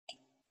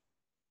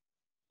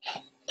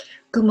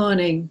Good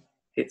morning.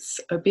 It's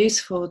a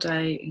beautiful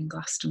day in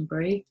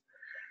Glastonbury.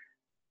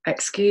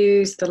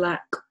 Excuse the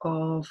lack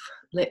of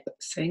lip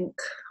sync.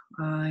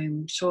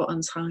 I'm short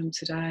on time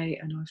today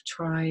and I've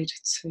tried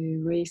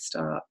to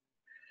restart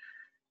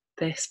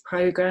this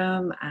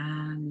program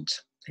and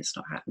it's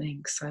not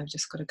happening, so I've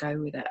just got to go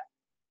with it.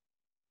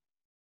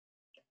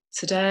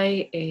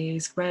 Today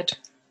is Red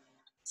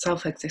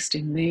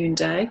Self-Existing Moon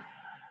Day.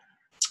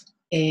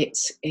 It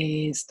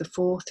is the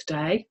fourth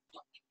day.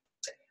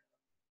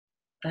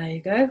 There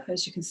you go,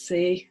 as you can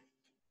see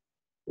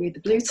with the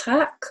blue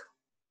tack.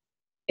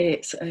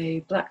 It's a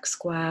black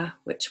square,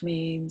 which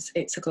means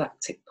it's a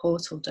galactic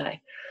portal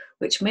day,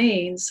 which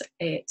means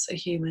it's a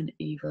human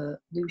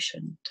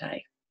evolution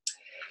day.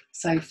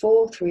 So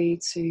 4, 3,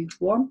 2,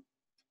 1,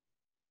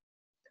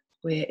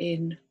 we're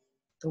in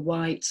the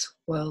white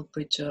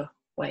Worldbridger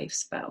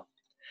Wavespell.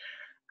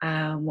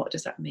 And what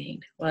does that mean?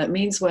 Well, it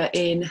means we're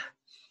in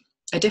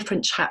a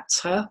different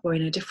chapter, we're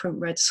in a different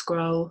red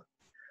scroll,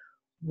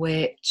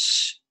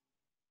 which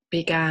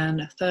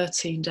began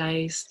 13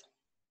 days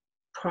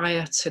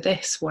prior to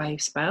this wave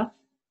spell.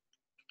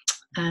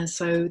 And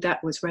so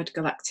that was Red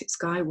Galactic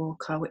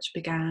Skywalker, which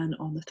began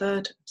on the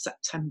 3rd of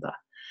September.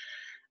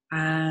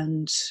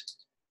 And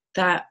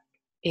that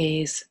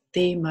is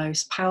the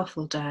most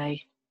powerful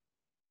day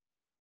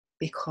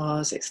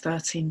because it's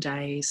 13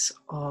 days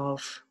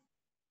of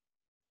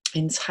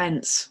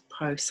intense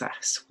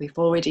process. We've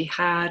already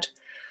had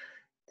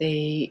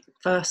the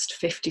first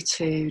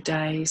 52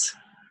 days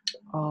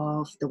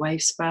of the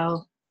wave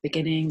spell,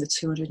 beginning the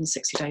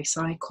 260-day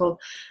cycle,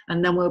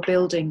 and then we're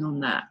building on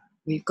that.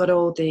 We've got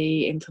all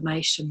the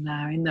information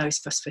there in those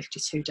first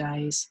 52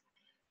 days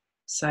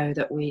so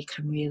that we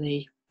can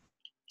really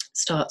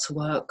start to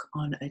work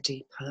on a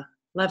deeper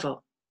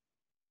level.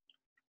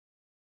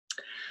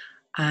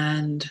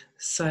 And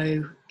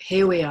so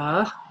here we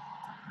are.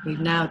 We've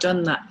now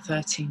done that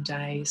 13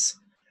 days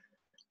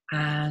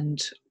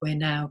and we're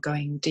now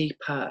going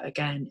deeper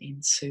again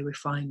into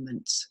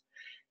refinement.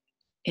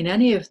 In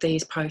any of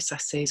these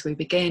processes, we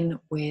begin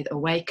with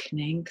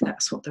awakening.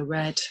 That's what the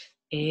red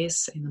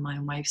is in the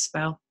Mayan wave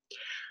spell.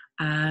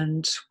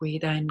 And we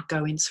then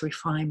go into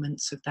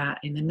refinements of that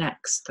in the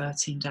next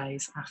 13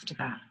 days after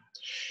that.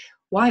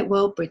 White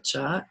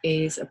Worldbridger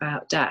is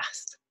about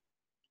death.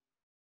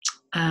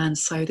 And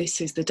so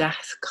this is the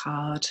death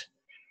card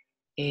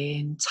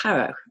in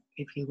tarot,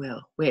 if you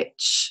will,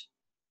 which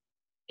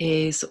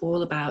is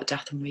all about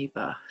death and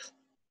rebirth.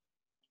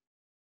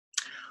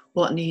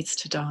 What needs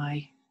to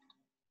die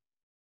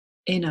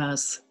in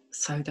us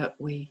so that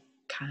we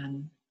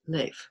can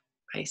live.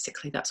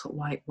 Basically, that's what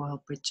White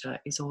Worldbridger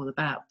is all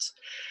about.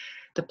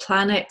 The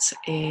planet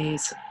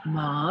is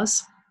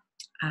Mars,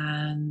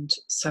 and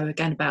so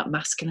again about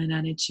masculine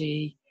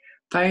energy,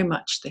 very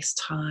much this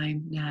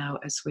time now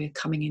as we're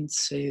coming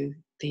into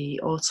the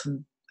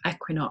autumn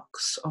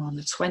equinox on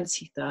the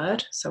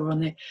 23rd. So we're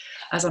on the,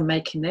 as I'm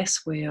making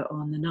this, we're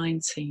on the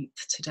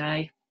 19th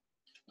today,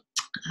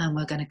 and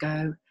we're going to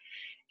go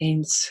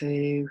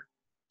into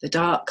the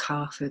dark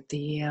half of the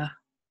year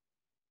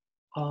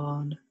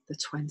on the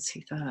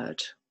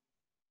 23rd.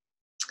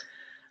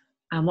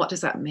 And what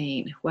does that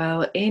mean?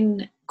 Well,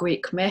 in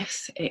Greek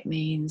myth, it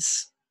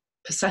means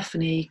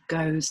Persephone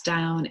goes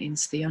down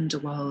into the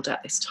underworld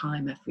at this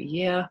time every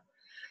year.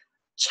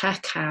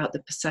 Check out the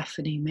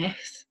Persephone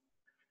myth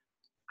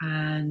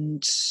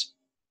and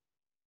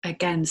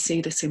again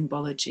see the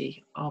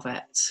symbology of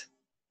it.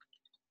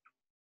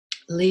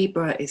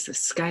 Libra is the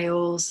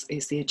scales,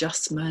 is the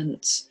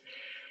adjustment,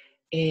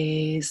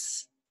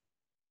 is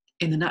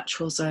in the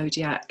natural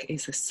zodiac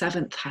is the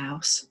 7th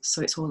house,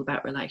 so it's all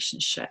about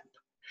relationship.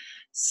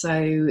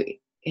 So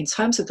in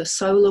terms of the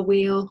solar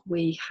wheel,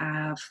 we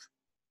have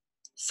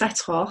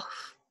set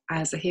off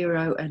as a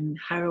hero and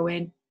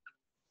heroine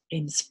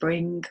in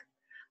spring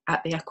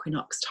at the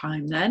equinox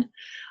time then,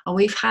 and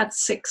we've had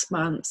 6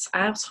 months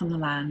out on the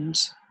land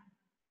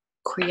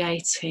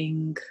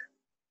creating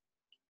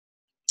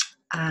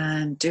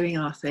and doing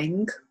our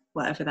thing,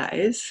 whatever that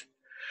is.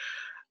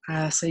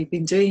 So you've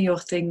been doing your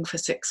thing for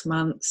 6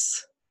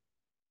 months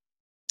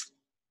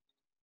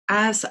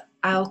as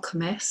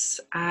alchemists,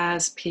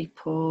 as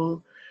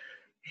people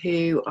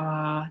who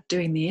are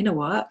doing the inner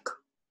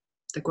work,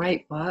 the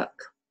great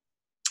work.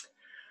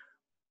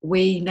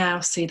 We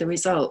now see the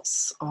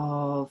results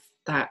of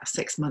that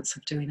 6 months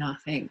of doing our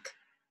thing,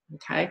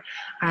 okay?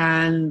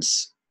 And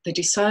the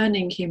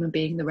discerning human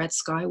being, the Red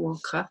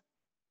Skywalker,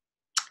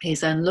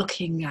 is then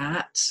looking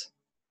at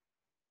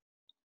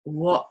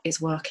what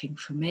is working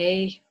for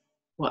me,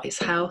 what is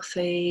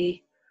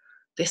healthy.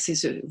 This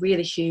is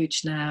really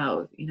huge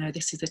now, you know,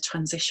 this is a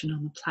transition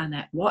on the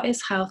planet. What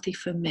is healthy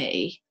for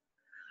me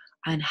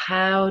and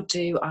how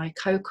do I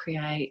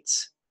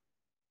co-create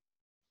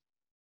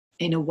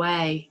in a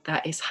way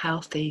that is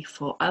healthy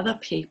for other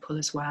people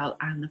as well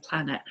and the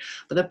planet?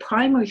 But the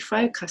primary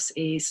focus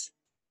is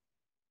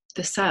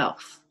the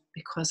self,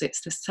 because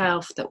it's the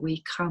self that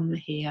we come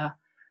here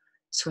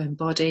to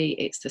embody.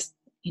 It's this,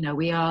 you know,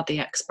 we are the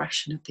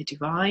expression of the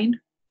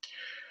divine.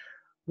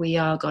 We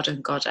are God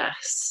and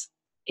Goddess.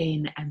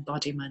 in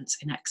embodiment,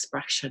 in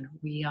expression.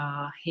 We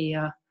are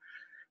here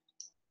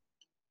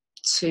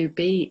to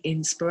be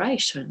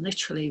inspiration.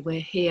 Literally, we're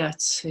here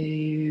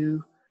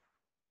to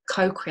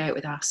co-create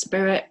with our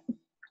spirit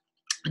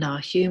and our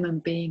human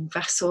being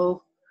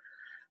vessel.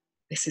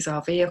 This is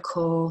our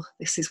vehicle.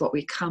 This is what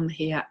we come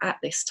here at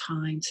this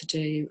time to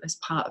do as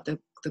part of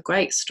the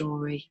great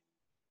story.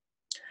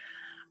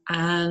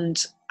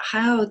 And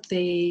how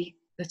the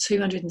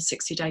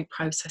 260-day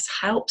process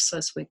helps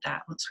us with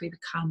that, once we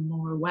become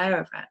more aware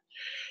of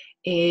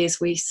it,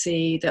 is we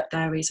see that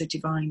there is a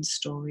divine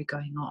story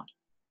going on,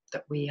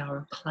 that we are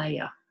a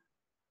player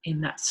in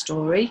that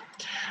story,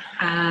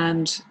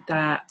 and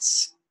that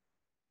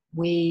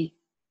we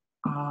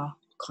are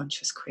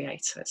conscious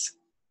creators.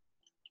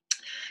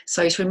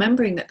 So it's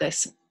remembering that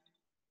this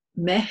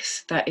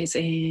myth that is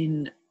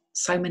in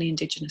so many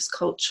indigenous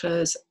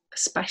cultures,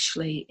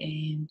 especially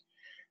in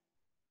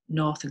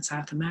North and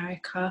South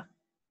America,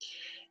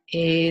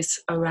 is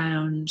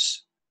around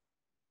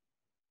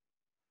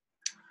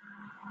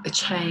the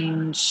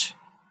change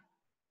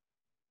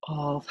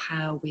of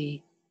how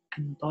we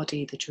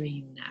embody the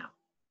dream now.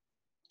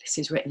 This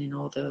is written in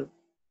all the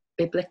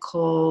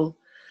biblical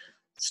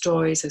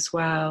stories as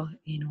well,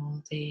 in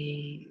all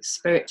the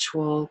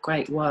spiritual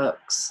great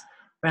works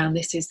around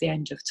this is the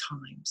end of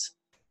times.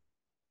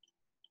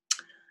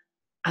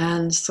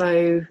 And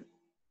so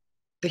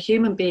the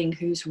human being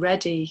who's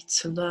ready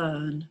to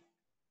learn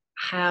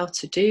how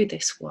to do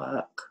this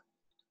work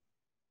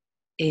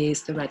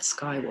is the Red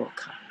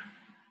Skywalker.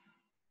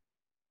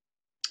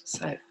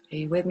 So are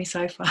you with me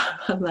so far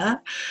on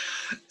that?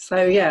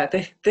 So yeah,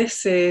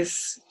 this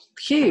is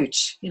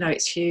huge, you know,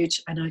 it's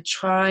huge, and I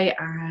try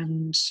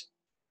and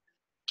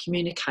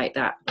communicate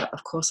that, but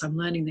of course I'm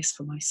learning this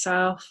for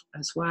myself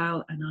as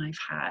well, and I've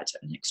had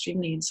an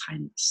extremely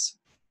intense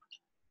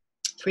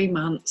 3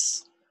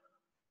 months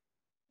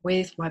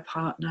with my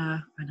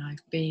partner, and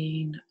I've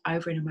been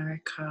over in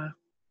America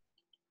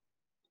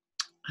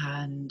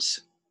and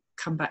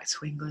come back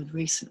to England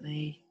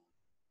recently,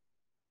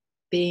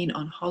 been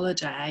on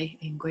holiday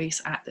in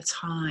Greece at the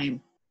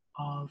time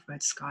of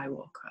Red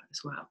Skywalker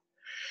as well.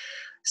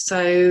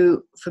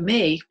 So for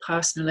me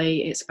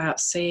personally, it's about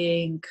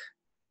seeing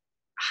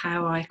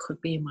how I could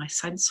be in my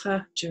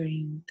centre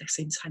during this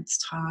intense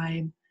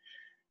time,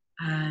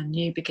 and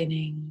new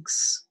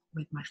beginnings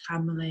with my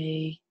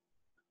family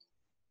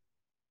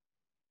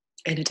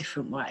in a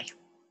different way.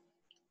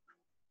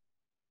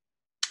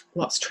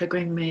 What's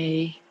triggering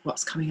me,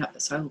 what's coming up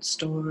that's old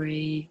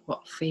story,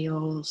 what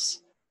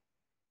feels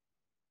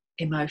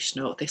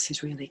emotional, this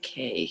is really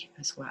key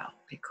as well,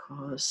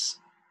 because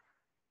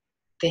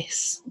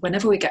this,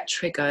 whenever we get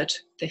triggered,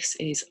 this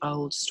is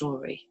old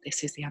story,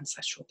 this is the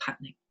ancestral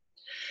patterning.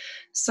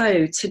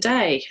 So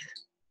today,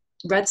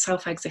 red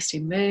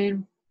self-existing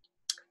moon,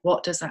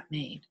 what does that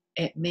mean?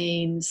 It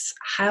means,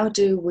 how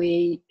do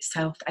we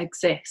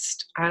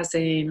self-exist? As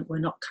in, we're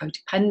not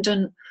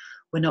codependent,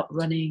 we're not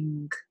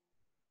running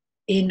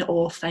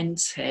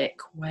inauthentic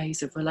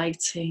ways of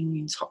relating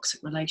in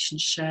toxic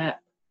relationship.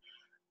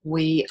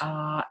 We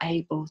are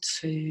able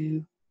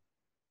to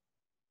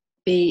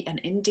be an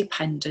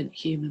independent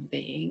human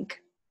being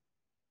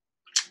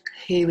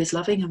who is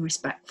loving and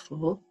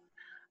respectful,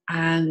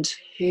 and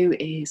who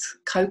is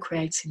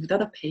co-creating with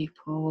other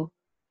people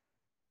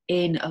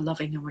in a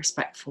loving and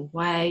respectful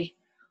way,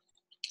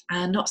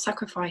 and not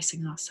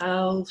sacrificing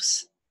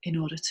ourselves in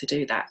order to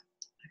do that.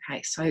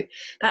 Okay, so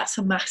that's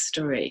a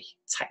mastery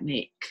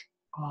technique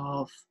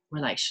of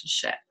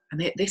relationship,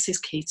 and this is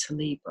key to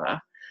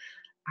Libra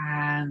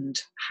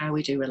and how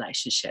we do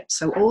relationships.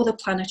 So all the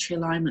planetary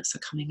alignments are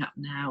coming up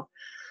now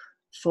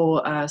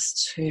for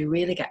us to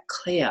really get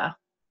clear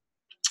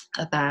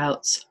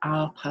about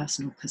our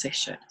personal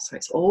position. So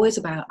it's always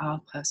about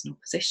our personal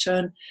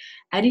position.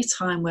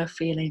 Anytime we're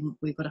feeling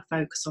we've got to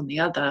focus on the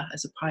other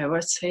as a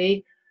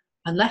priority,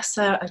 unless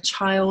they're a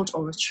child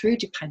or a true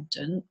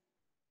dependent,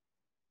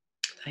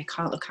 they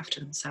can't look after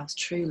themselves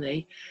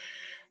truly,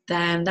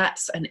 then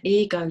that's an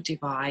ego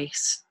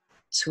device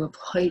to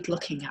avoid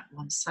looking at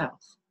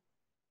oneself.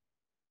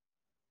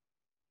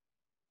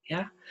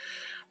 Yeah,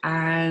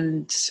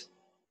 and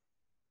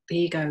the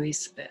ego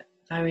is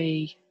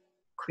very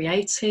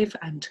creative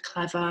and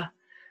clever,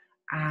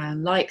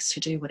 and likes to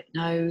do what it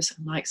knows,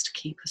 and likes to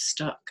keep us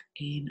stuck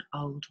in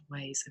old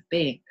ways of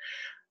being.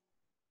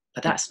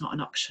 But that's not an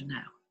option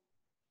now,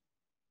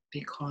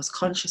 because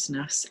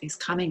consciousness is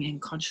coming in,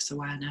 conscious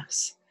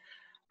awareness,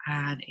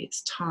 and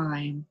it's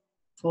time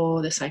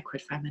for the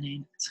sacred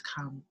feminine to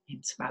come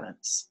into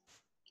balance.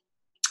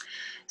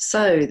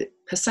 So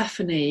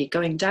Persephone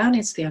going down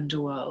into the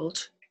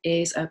underworld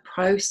is a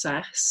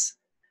process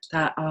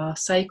that our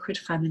sacred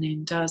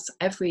feminine does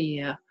every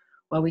year,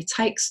 where we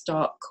take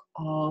stock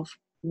of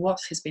what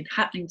has been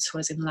happening to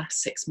us in the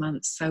last 6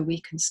 months, so we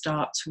can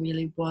start to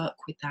really work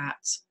with that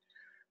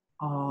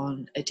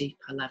on a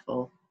deeper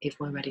level if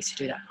we're ready to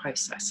do that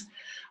process.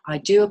 I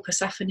do a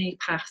Persephone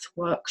Path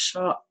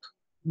workshop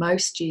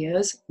most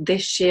years.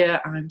 This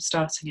year I'm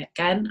starting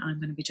again. I'm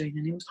going to be doing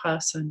an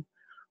in-person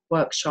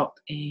workshop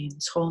in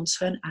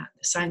Taunton at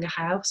the Sanger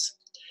House.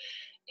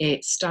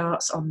 It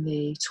starts on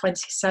the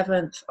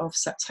 27th of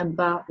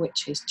September,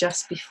 which is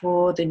just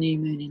before the new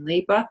moon in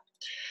Libra.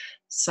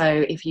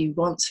 So if you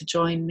want to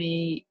join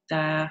me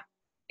there,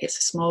 it's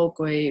a small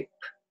group,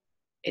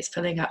 it's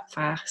filling up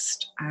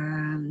fast,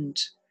 and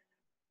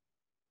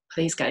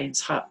please get in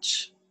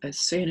touch as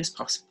soon as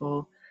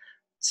possible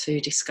to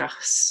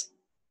discuss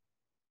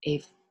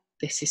if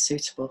this is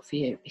suitable for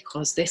you,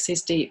 because this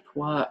is deep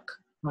work.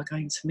 We're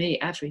going to meet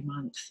every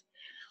month,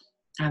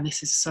 and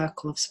this is a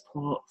circle of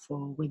support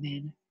for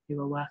women who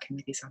are working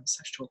with these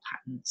ancestral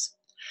patterns.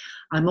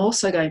 I'm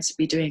also going to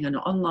be doing an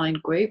online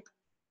group,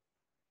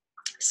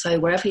 so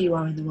wherever you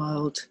are in the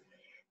world,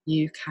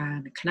 you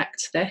can connect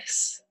to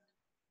this.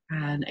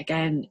 And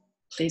again,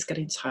 please get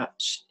in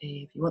touch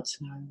if you want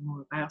to know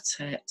more about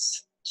it.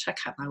 Check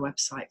out my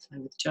website,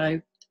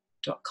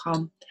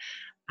 flowwithjo.com,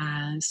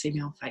 and see me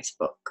on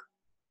Facebook.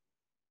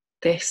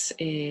 This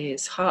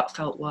is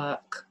heartfelt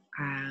work,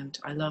 and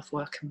I love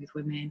working with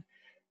women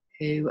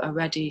who are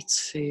ready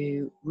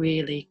to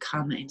really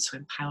come into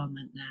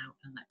empowerment now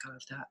and let go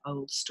of their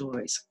old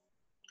stories.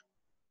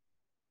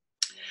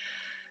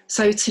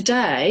 So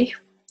today,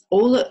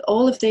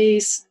 all of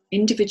these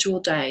individual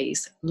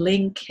days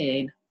link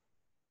in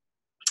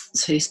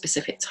to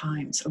specific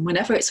times. And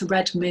whenever it's a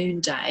red moon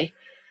day,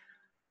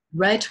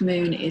 red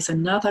moon is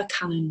another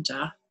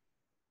calendar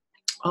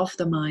of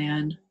the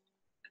Mayan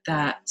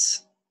that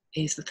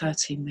is the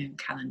 13 moon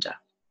calendar.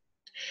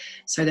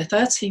 So the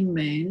 13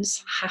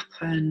 moons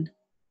happen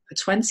for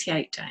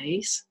 28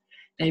 days.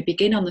 They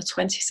begin on the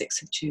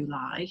 26th of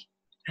July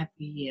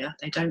every year.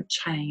 They don't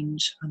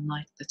change,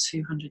 unlike the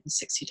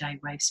 260-day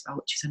Wavespell,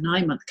 which is a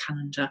 9-month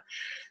calendar.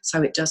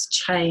 So it does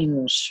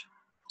change,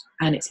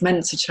 and it's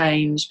meant to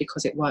change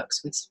because it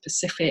works with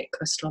specific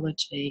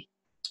astrology,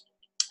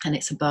 and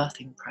it's a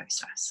birthing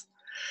process.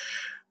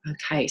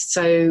 Okay,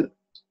 so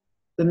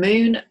the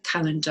moon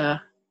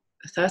calendar,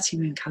 the 13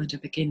 moon calendar,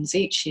 begins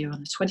each year on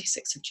the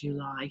 26th of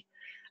July,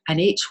 and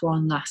each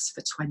one lasts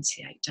for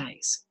 28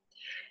 days.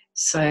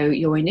 So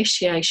your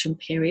initiation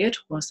period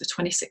was the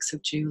 26th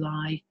of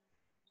July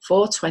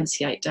for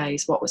 28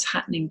 days. What was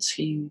happening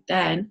to you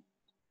then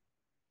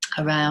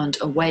around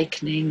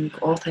awakening,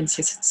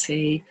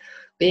 authenticity,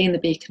 being the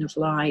beacon of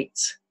light,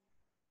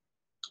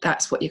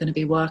 that's what you're going to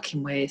be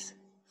working with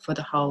for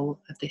the whole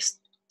of this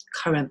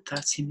current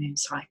 13 moon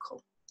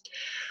cycle.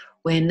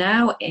 We're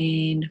now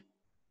in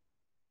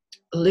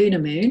lunar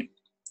moon,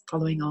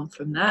 following on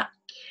from that,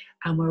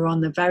 and we're on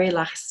the very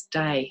last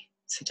day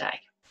today.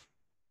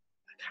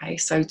 Okay,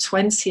 so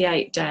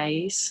 28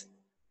 days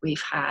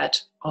we've had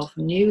of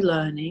new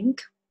learning,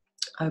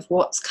 of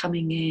what's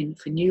coming in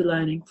for new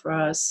learning for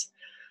us,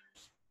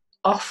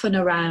 often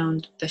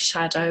around the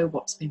shadow,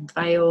 what's been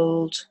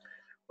veiled,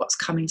 what's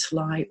coming to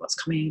light, what's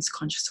coming into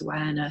conscious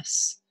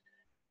awareness.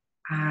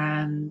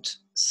 And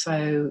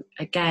so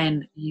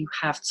again, you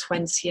have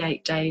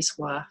 28 days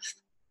worth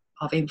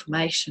of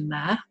information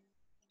there,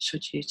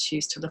 should you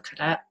choose to look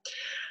at it.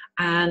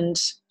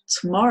 And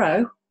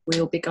tomorrow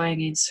we'll be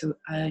going into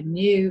a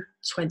new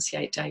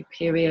 28-day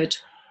period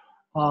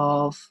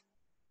of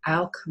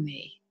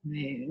alchemy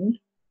moon,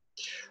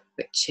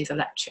 which is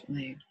electric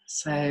moon.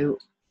 So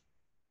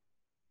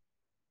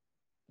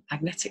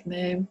magnetic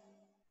moon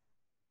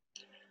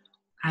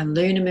and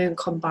lunar moon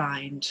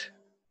combined,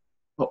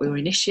 what we were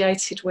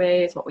initiated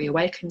with, what we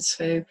awakened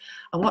to,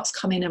 and what's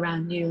coming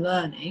around new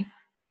learning,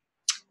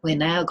 we're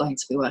now going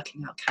to be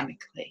working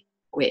alchemically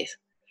with.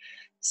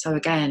 So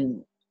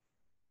again,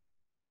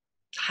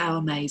 how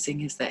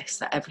amazing is this,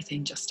 that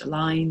everything just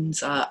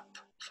aligns up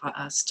for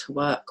us to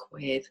work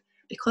with,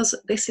 because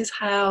this is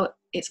how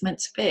it's meant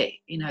to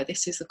be. You know,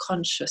 this is a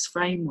conscious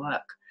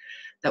framework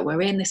that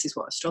we're in. This is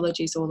what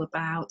astrology is all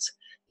about.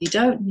 You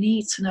don't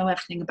need to know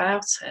everything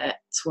about it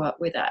to work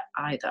with it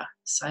either.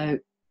 So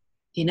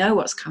you know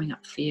what's coming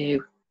up for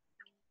you,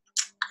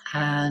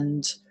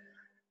 and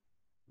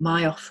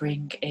my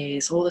offering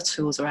is all the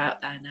tools are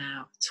out there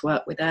now to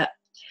work with it.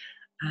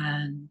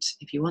 And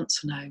if you want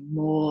to know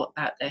more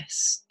about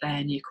this,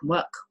 then you can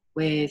work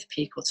with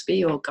people to be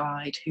your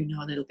guide who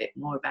know a little bit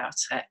more about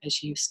it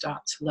as you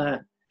start to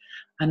learn.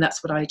 And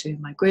that's what I do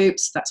in my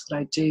groups, that's what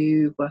I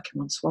do working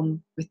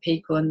one-to-one with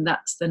people, and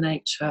that's the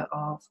nature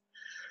of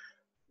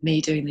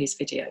me doing these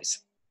videos,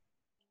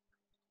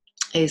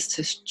 is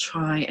to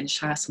try and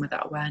share some of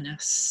that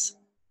awareness,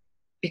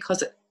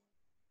 because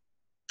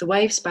the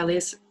Wavespell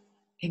is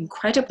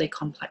incredibly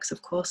complex.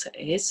 Of course it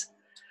is,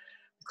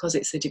 because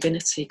it's a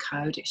divinity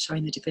code, it's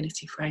showing the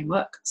divinity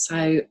framework.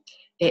 So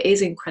it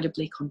is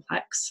incredibly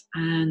complex,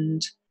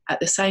 and at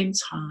the same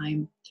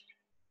time,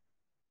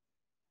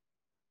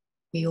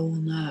 we all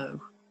know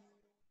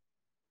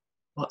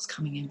what's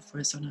coming in for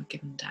us on a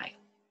given day,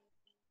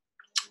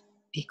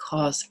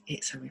 because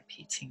it's a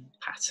repeating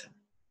pattern.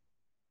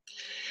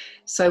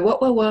 So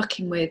what we're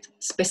working with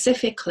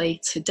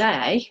specifically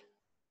today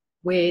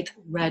with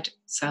red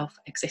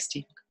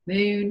self-existing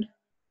moon,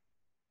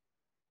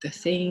 the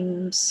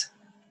themes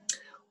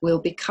will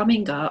be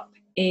coming up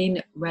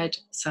in red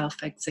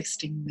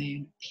self-existing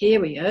moon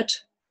period.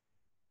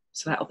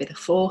 So that'll be the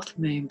 4th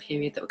moon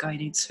period that we're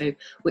going into,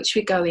 which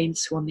we go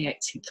into on the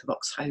 18th of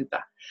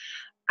October.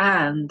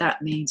 And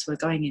that means we're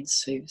going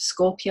into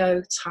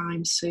Scorpio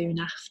time soon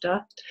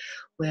after.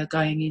 We're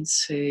going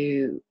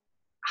into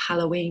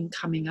Halloween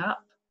coming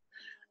up.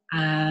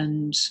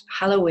 And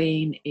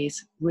Halloween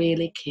is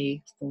really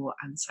key for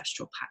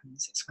ancestral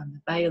patterns. It's when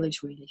the veil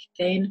is really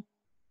thin.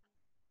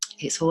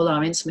 It's all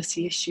our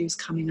intimacy issues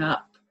coming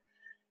up.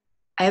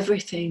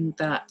 Everything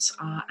that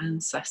our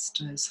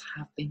ancestors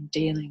have been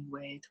dealing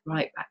with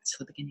right back to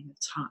the beginning of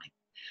time.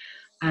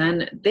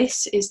 And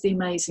this is the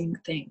amazing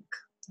thing.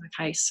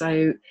 Okay,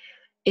 so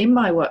in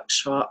my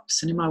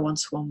workshops and in my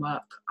one-to-one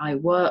work, I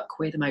work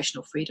with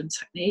emotional freedom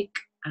technique,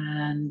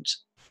 and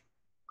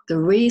the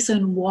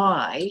reason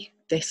why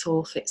this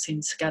all fits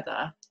in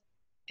together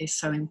is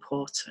so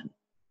important.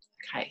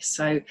 Okay,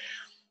 so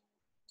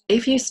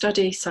if you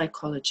study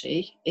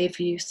psychology, if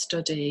you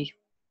study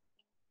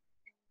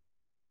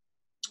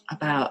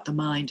about the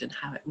mind and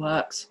how it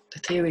works, the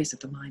theories of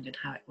the mind and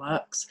how it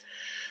works,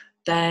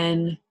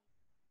 then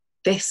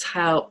this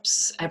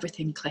helps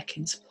everything click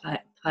into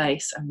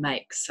place and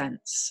make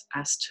sense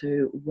as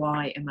to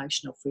why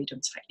emotional freedom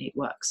technique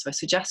works. So I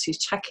suggest you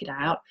check it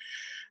out.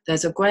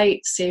 There's a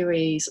great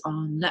series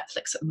on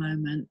Netflix at the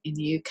moment in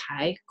the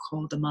UK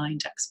called The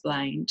Mind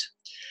Explained,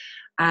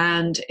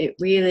 and it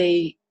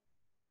really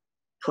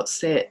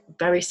puts it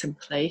very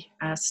simply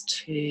as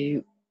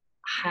to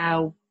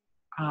how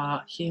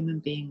our human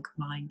being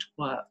mind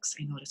works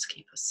in order to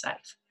keep us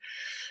safe.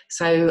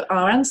 So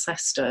our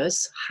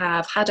ancestors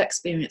have had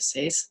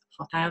experiences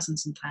for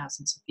thousands and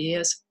thousands of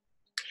years,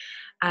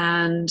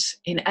 and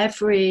in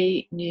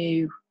every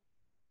new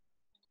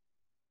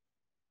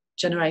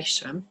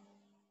generation,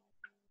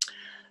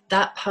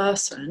 that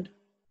person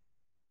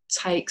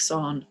takes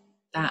on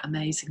that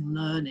amazing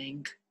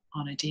learning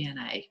on a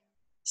DNA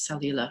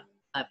cellular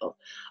level.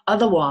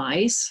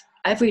 Otherwise,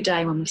 every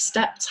day when we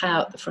stepped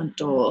out the front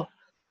door,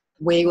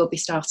 we will be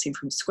starting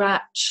from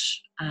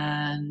scratch,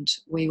 and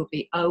we will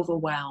be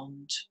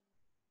overwhelmed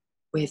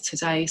with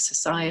today's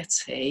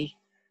society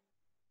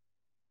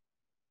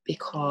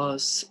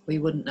because we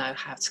wouldn't know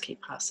how to keep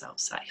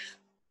ourselves safe.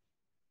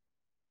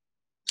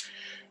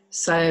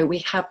 So we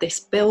have this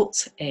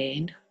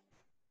built-in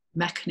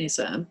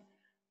mechanism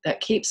that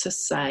keeps us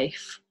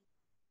safe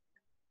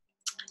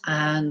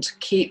and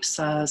keeps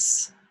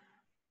us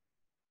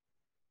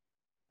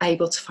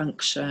able to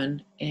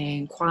function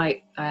in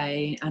quite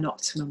an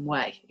optimum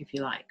way, if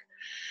you like.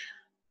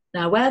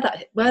 Now,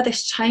 where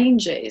this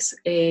changes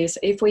is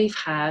if we've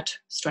had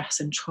stress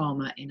and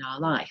trauma in our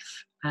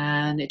life,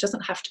 and it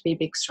doesn't have to be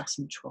big stress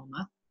and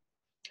trauma,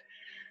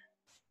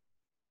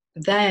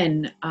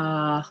 then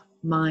our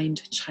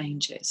mind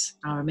changes,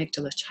 our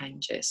amygdala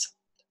changes,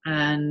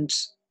 and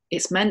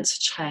it's meant to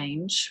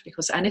change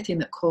because anything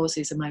that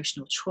causes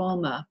emotional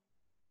trauma,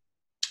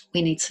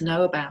 we need to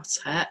know about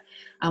it,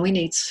 and we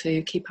need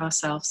to keep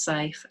ourselves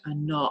safe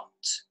and not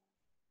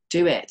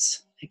do it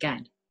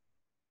again.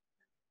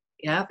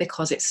 Yeah,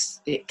 because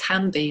it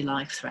can be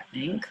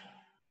life-threatening.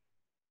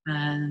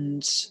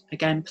 And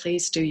again,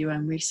 please do your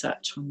own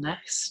research on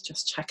this.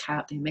 Just check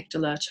out the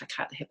amygdala, check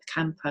out the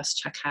hippocampus,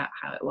 check out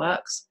how it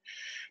works.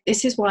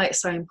 This is why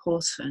it's so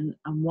important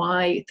and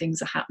why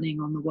things are happening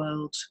on the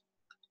world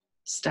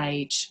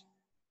stage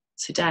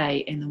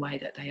today in the way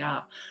that they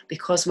are,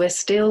 because we're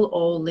still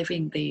all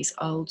living these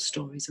old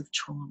stories of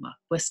trauma.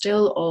 We're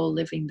still all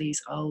living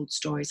these old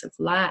stories of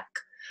lack,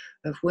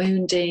 of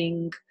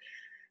wounding,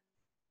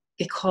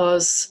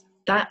 because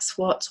that's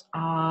what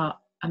our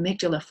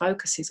amygdala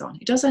focuses on.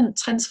 It doesn't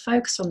tend to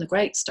focus on the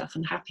great stuff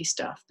and happy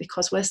stuff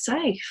because we're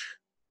safe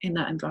in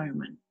that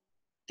environment.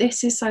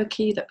 This is so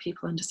key that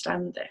people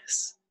understand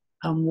this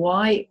and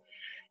why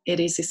it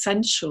is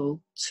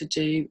essential to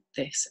do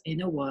this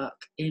inner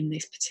work in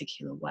this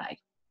particular way,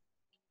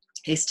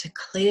 is to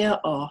clear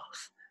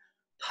off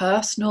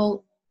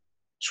personal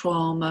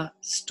trauma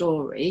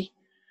story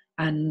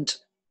and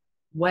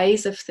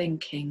ways of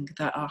thinking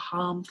that are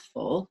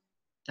harmful,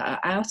 that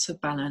are out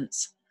of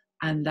balance,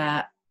 and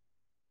that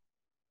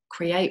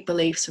create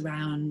beliefs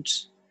around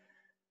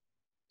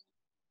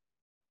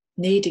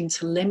needing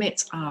to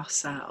limit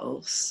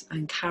ourselves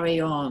and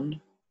carry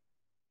on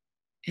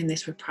in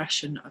this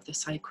repression of the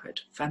sacred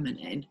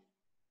feminine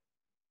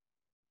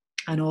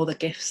and all the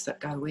gifts that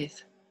go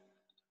with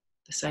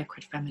the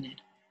sacred feminine.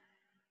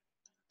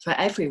 For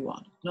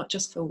everyone, not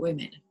just for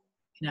women,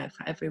 you know,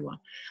 for everyone.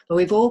 But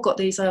we've all got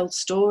these old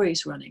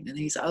stories running and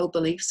these old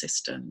belief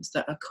systems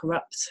that are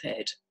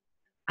corrupted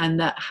and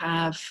that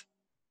have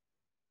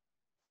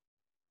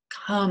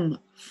come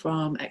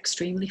from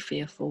extremely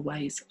fearful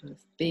ways of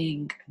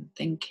being and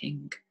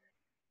thinking,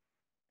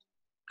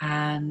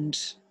 and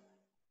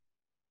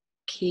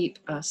keep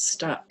us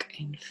stuck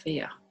in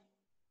fear,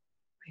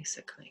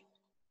 basically.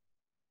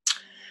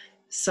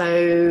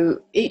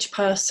 So each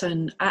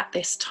person at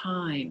this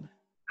time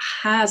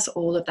has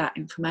all of that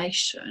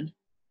information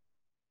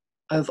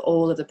of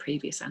all of the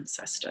previous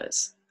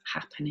ancestors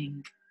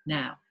happening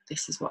now.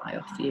 This is what I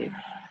offer you.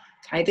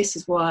 Okay, this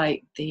is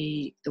why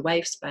the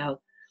wave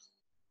spell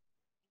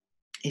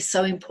is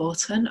so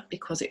important,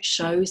 because it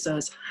shows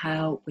us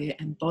how we're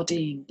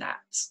embodying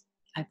that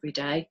every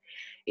day.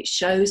 It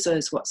shows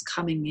us what's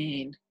coming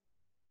in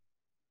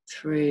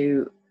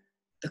through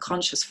the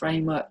conscious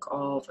framework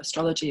of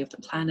astrology, of the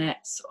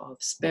planets, of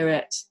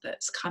spirit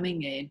that's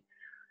coming in.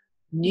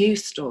 New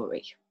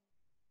story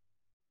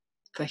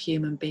for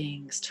human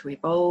beings to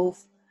evolve.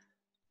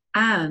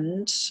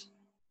 And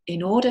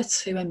in order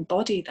to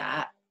embody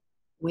that,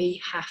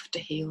 we have to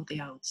heal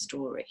the old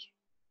story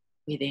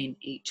within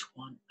each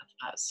one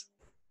of us.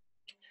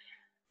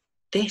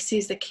 This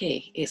is the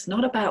key. It's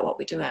not about what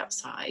we do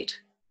outside.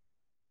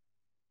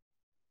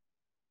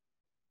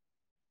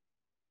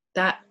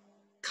 That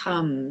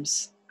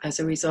comes as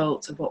a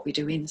result of what we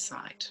do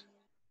inside.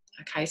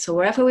 Okay, so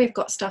wherever we've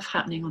got stuff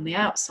happening on the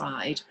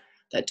outside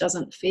that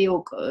doesn't feel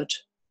good,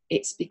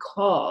 it's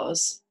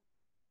because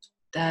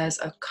there's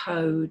a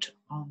code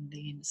on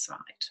the inside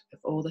of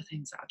all the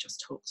things that I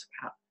just talked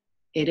about.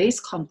 It is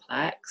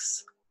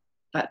complex,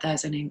 but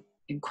there's an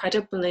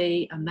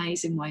incredibly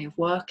amazing way of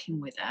working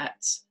with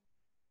it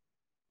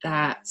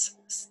that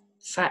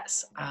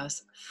sets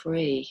us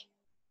free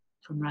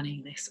from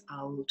running this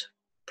old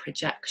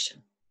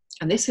projection.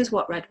 And this is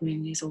what Red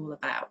Moon is all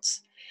about.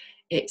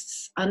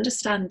 It's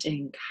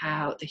understanding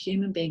how the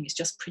human being is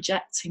just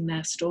projecting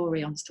their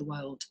story onto the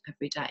world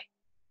every day.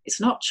 It's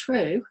not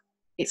true.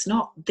 It's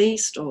not the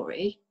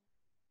story.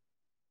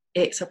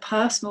 It's a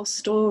personal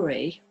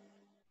story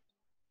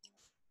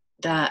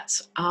that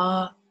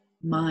our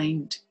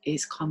mind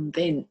is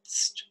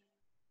convinced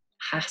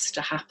has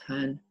to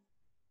happen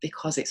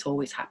because it's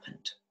always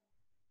happened.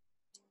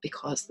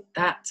 Because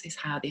that is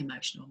how the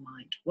emotional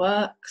mind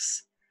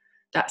works.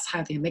 That's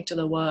how the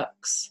amygdala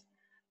works.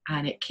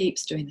 And it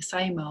keeps doing the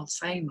same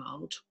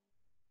old,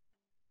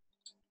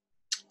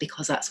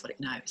 because that's what it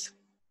knows.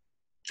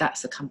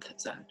 That's the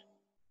comfort zone.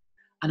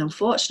 And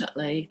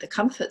unfortunately, the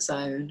comfort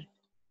zone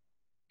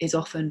is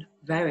often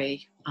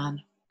very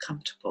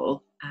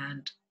uncomfortable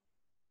and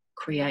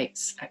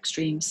creates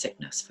extreme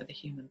sickness for the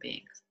human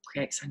being,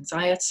 creates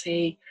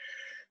anxiety,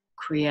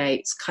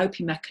 creates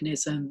coping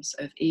mechanisms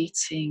of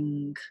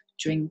eating,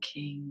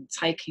 drinking,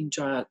 taking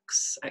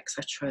drugs,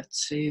 etc.,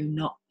 to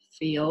not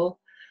feel,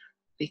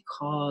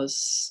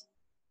 because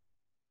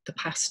the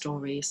past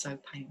story is so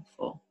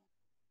painful.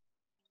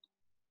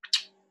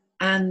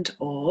 And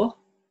or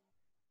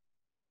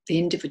the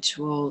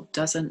individual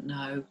doesn't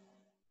know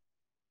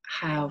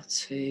how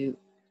to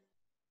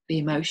be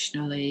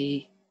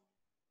emotionally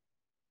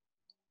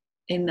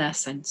in their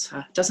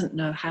center, doesn't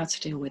know how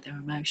to deal with their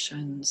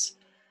emotions,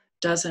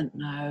 doesn't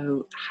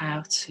know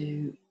how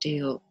to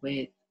deal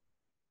with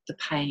the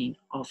pain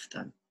of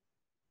them.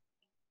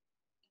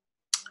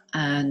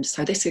 And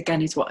so this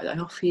again is what I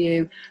offer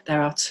you.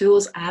 There are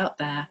tools out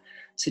there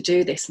to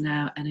do this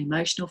now. An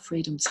emotional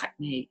freedom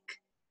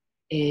technique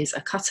is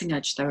a cutting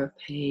edge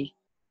therapy.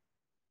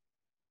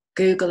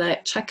 Google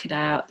it, check it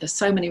out. There's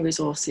so many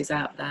resources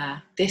out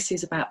there. This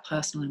is about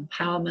personal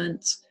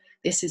empowerment.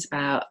 This is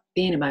about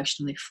being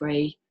emotionally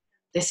free.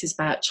 This is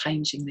about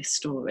changing this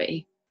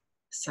story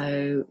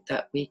so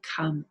that we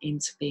come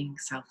into being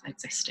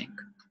self-existing.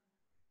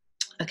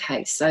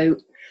 Okay, so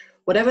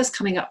whatever's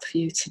coming up for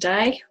you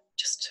today,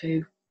 just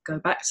to go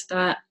back to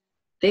that,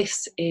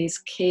 this is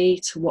key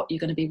to what you're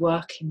going to be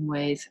working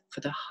with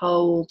for the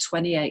whole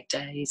 28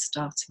 days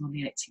starting on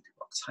the 18th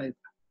of October.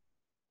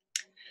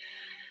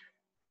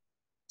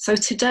 So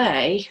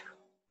today,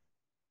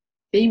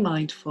 be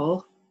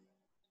mindful,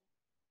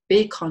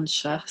 be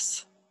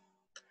conscious,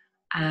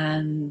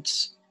 and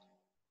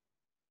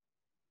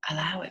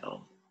allow it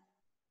all,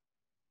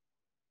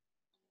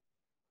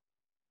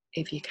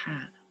 if you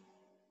can,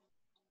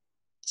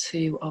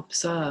 to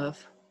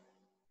observe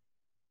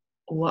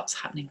what's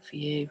happening for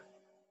you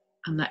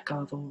and let go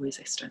of all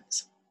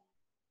resistance.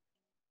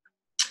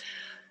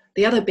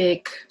 The other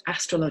big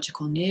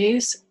astrological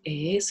news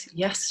is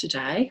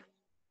yesterday,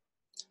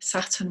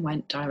 Saturn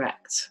went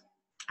direct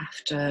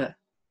after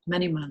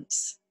many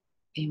months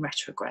in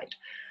retrograde.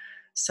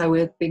 So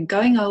we've been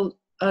going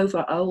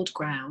over old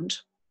ground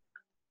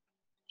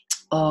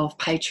of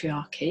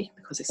patriarchy,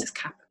 because this is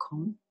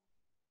Capricorn.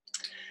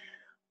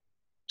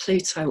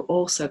 Pluto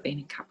also been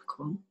in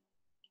Capricorn.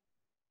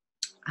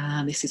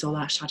 And this is all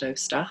our shadow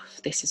stuff.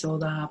 This is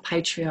all our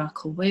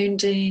patriarchal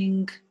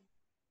wounding.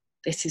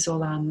 This is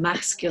all our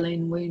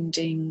masculine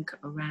wounding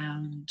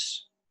around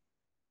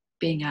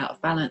being out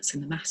of balance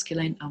in the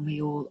masculine, and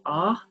we all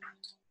are.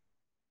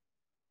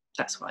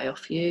 That's what I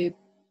offer you.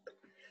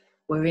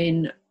 We're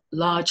in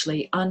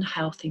largely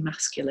unhealthy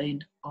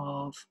masculine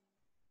of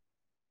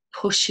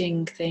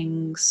pushing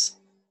things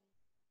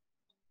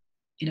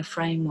in a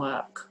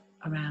framework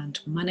around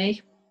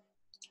money.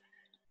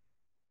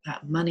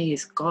 That money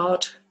is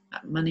God,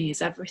 that money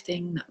is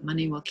everything, that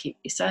money will keep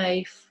you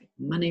safe,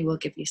 money will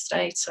give you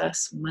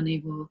status,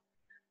 money will,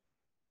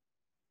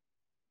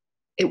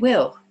 it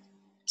will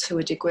to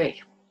a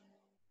degree.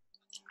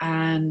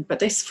 But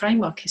this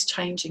framework is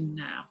changing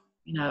now.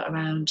 you know,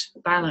 around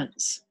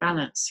balance.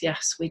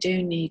 Yes, we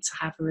do need to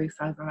have a roof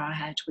over our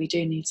head. We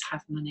do need to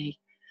have money.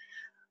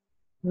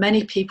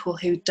 Many people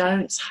who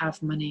don't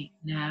have money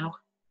now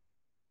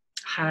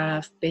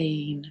have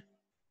been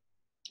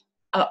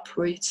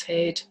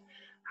uprooted,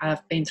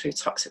 have been through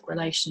toxic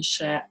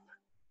relationship,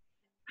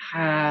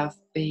 have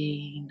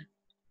been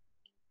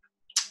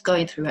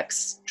going through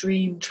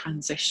extreme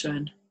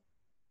transition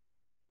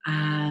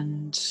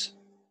and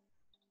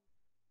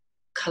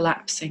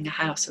collapsing a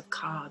house of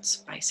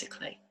cards,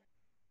 basically,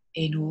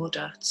 in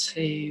order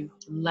to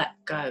let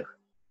go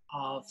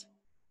of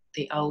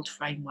the old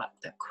framework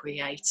that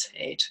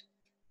created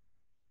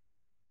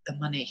the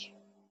money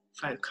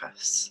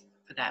focus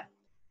for them.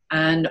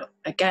 And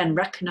again,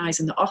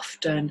 recognizing that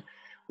often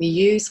we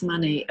use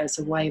money as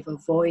a way of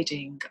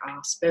avoiding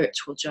our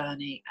spiritual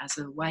journey, as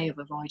a way of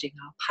avoiding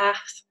our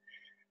path,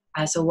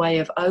 as a way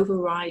of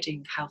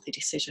overriding healthy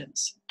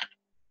decisions.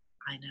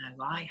 I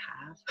know I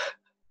have,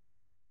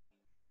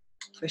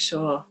 for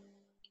sure,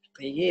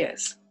 for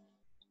years.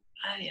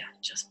 Oh yeah,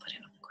 just put it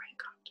on the green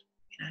card.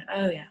 You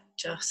know, oh yeah,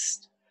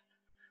 just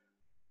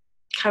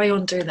carry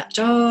on doing that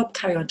job,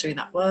 carry on doing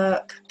that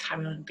work,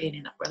 carry on being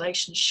in that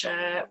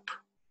relationship,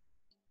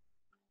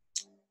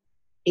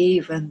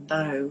 even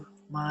though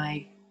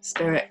my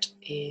spirit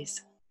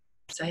is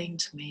saying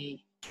to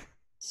me,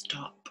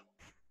 stop.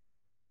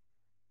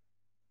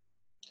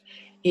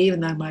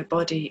 Even though my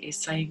body is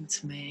saying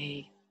to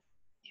me,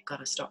 you've got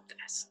to stop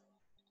this.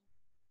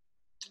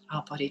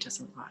 Our body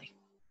doesn't lie.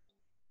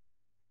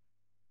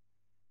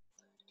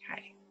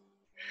 Okay.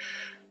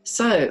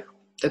 So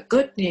the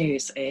good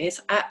news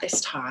is at this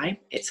time,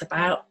 it's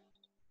about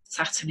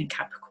Saturn in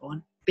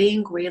Capricorn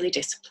being really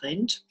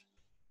disciplined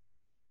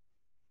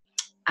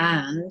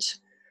and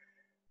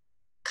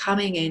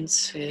coming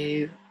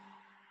into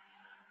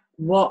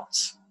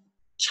what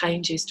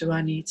changes do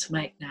I need to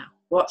make now?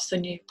 What's the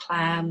new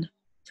plan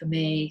for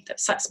me that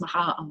sets my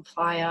heart on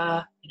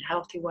fire in a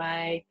healthy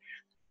way?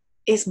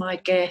 Is my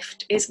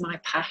gift, is my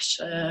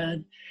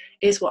passion,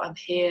 is what I'm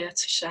here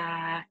to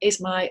share,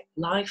 is my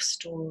life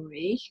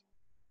story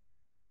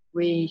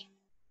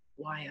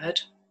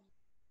rewired,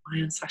 my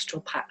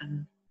ancestral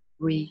pattern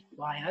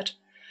rewired,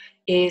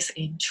 is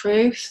in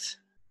truth,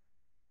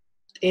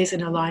 is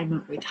in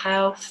alignment with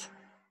health,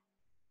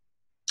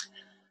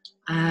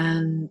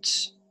 and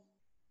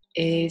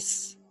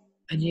is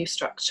a new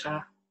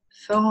structure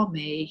for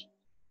me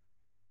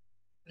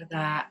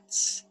that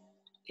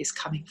is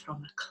coming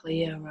from a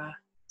clearer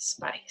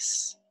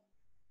space.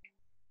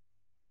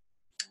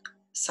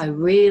 So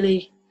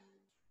really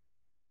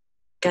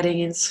getting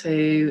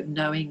into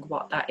knowing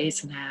what that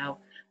is now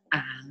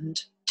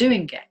and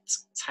doing it,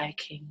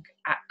 taking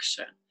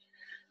action.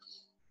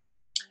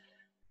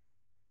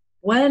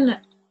 When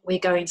we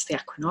go into the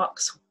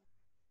equinox,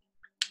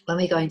 when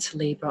we go into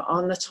Libra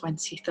on the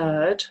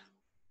 23rd,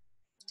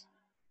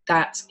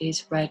 that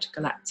is Red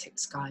Galactic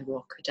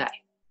Skywalker Day.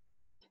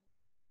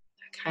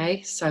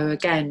 Okay, so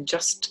again,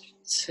 just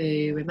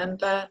to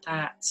remember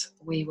that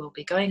we will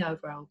be going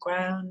over our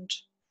ground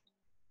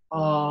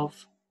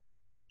of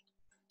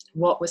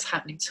what was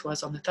happening to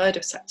us on the 3rd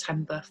of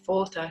September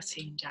for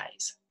 13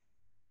 days.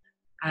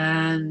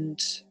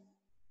 And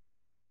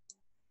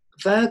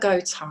Virgo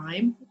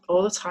time,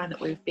 all the time that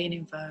we've been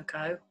in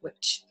Virgo,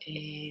 which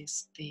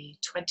is the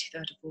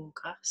 23rd of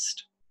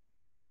August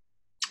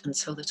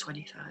until the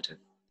 23rd of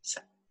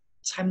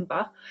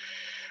September,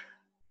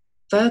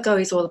 Virgo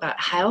is all about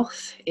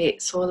health,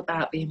 it's all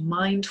about being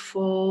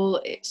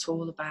mindful, it's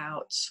all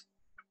about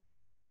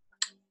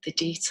the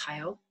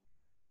detail.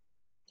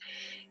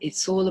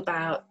 It's all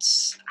about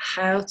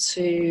how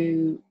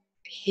to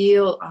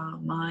heal our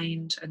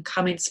mind and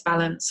come into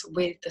balance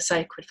with the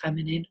sacred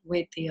feminine,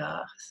 with the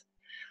earth,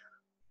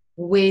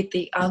 with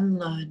the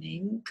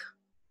unlearning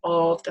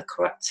of the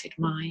corrupted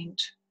mind.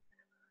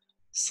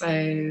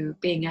 So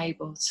being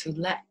able to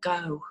let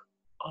go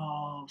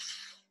of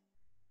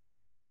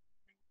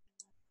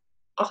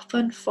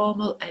often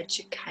formal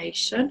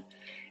education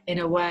in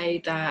a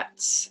way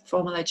that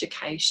formal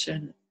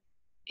education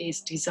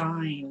is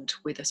designed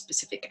with a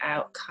specific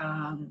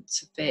outcome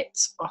to fit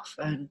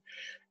often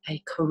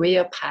a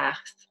career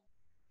path.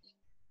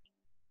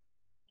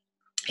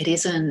 It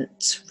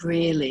isn't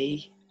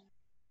really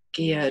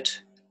geared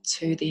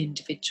to the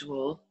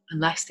individual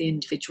unless the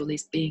individual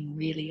is being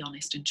really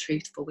honest and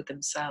truthful with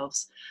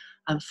themselves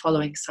and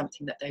following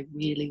something that they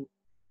really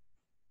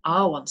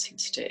are wanting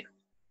to do.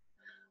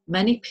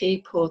 Many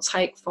people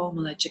take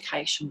formal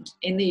education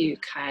in the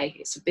UK,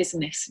 it's a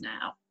business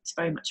now, it's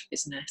very much a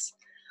business.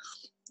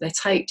 They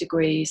take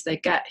degrees, they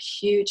get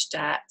huge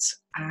debt,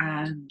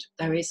 and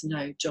there is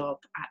no job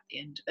at the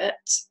end of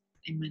it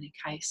in many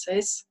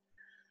cases.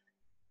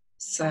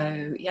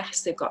 So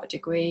yes, they've got a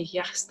degree,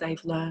 yes,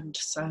 they've learned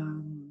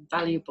some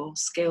valuable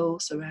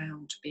skills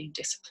around being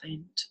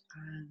disciplined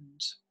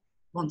and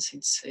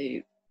wanting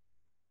to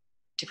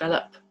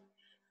develop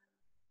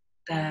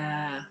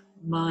their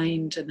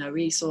mind and their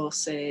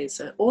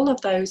resources. All of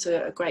those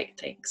are great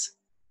things.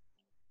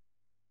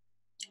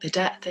 The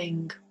debt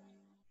thing,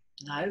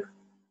 no.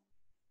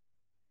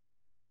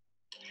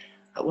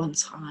 at one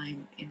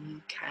time in the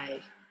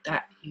UK,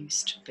 that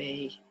used to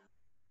be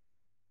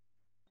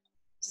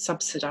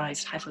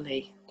subsidised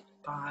heavily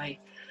by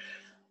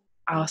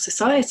our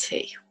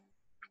society.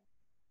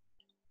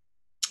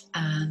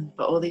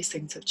 But all these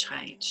things have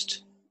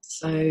changed.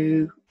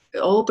 So it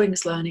all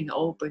brings learning, it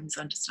all brings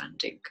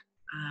understanding.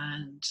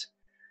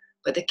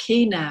 But the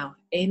key now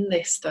in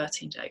this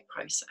 13-day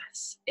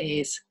process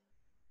is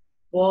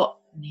what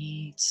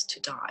needs to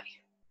die?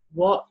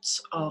 What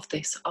of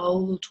this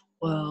old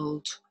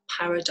world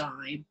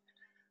paradigm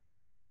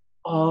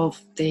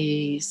of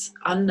these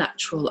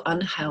unnatural,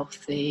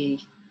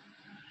 unhealthy,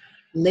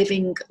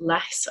 living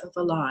less of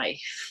a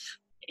life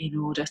in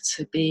order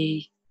to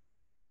be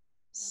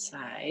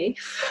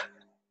safe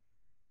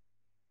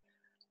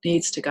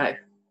needs to go?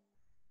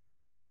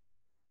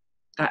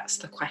 That's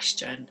the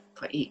question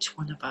for each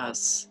one of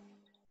us,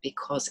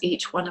 because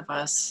each one of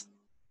us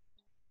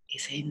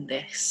is in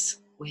this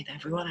with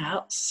everyone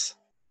else,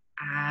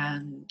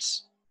 and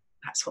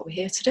that's what we're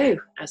here to do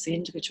as the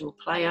individual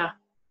player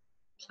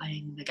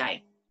playing the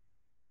game.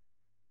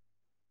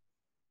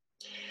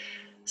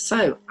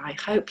 So I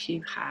hope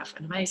you have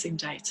an amazing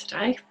day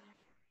today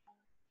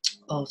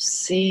of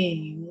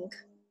seeing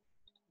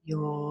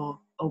your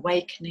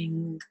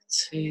awakening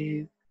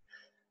to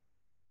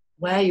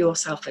where you're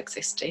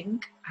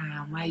self-existing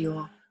and where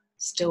you're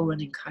still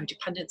running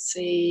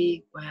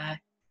codependency,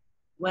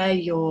 where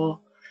you're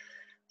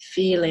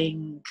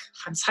feeling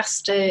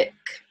fantastic,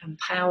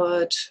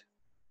 empowered,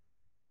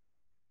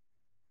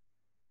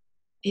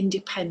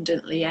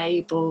 independently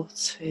able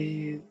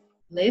to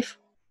live,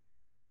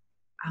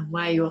 and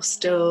where you're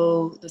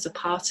still, there's a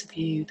part of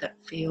you that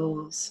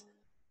feels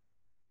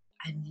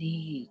a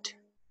need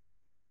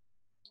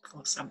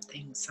for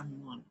something,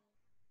 someone,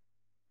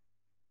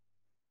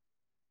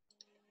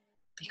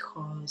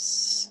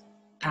 because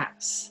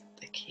that's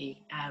the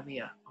key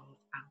area of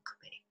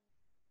alchemy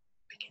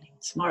beginning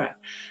tomorrow.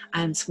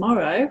 And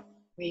tomorrow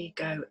we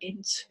go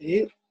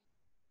into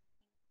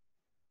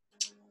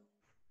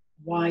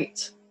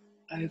white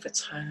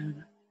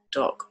overtone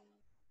dog,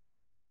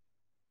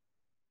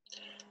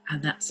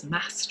 and that's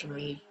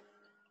mastery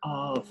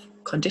of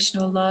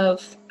conditional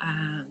love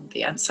and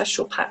the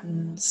ancestral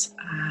patterns,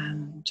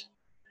 and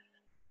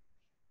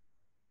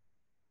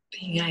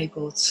being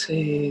able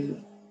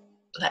to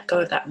let go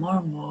of that more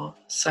and more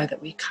so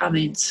that we come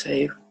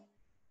into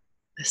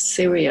the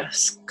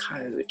Sirius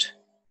code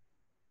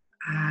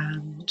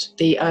and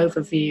the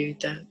overview,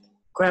 the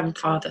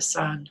grandfather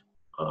son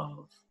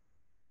of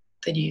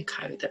the new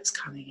code that's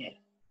coming in,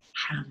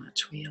 how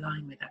much we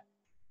align with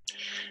it.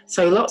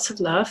 So lots of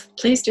love.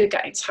 Please do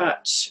get in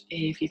touch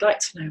if you'd like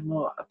to know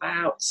more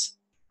about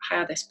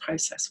how this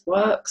process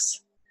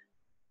works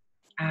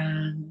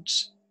and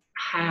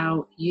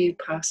how you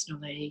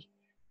personally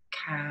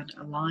can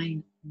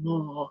align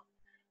more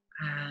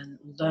and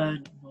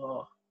learn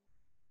more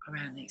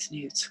around these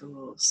new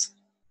tools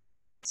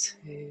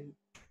to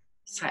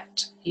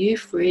set you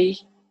free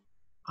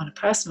on a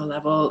personal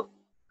level,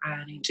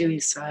 and in doing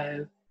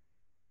so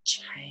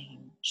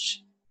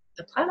change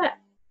the planet.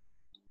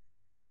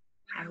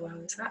 How well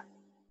is that?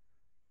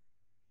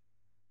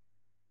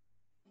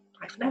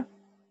 Bye for now.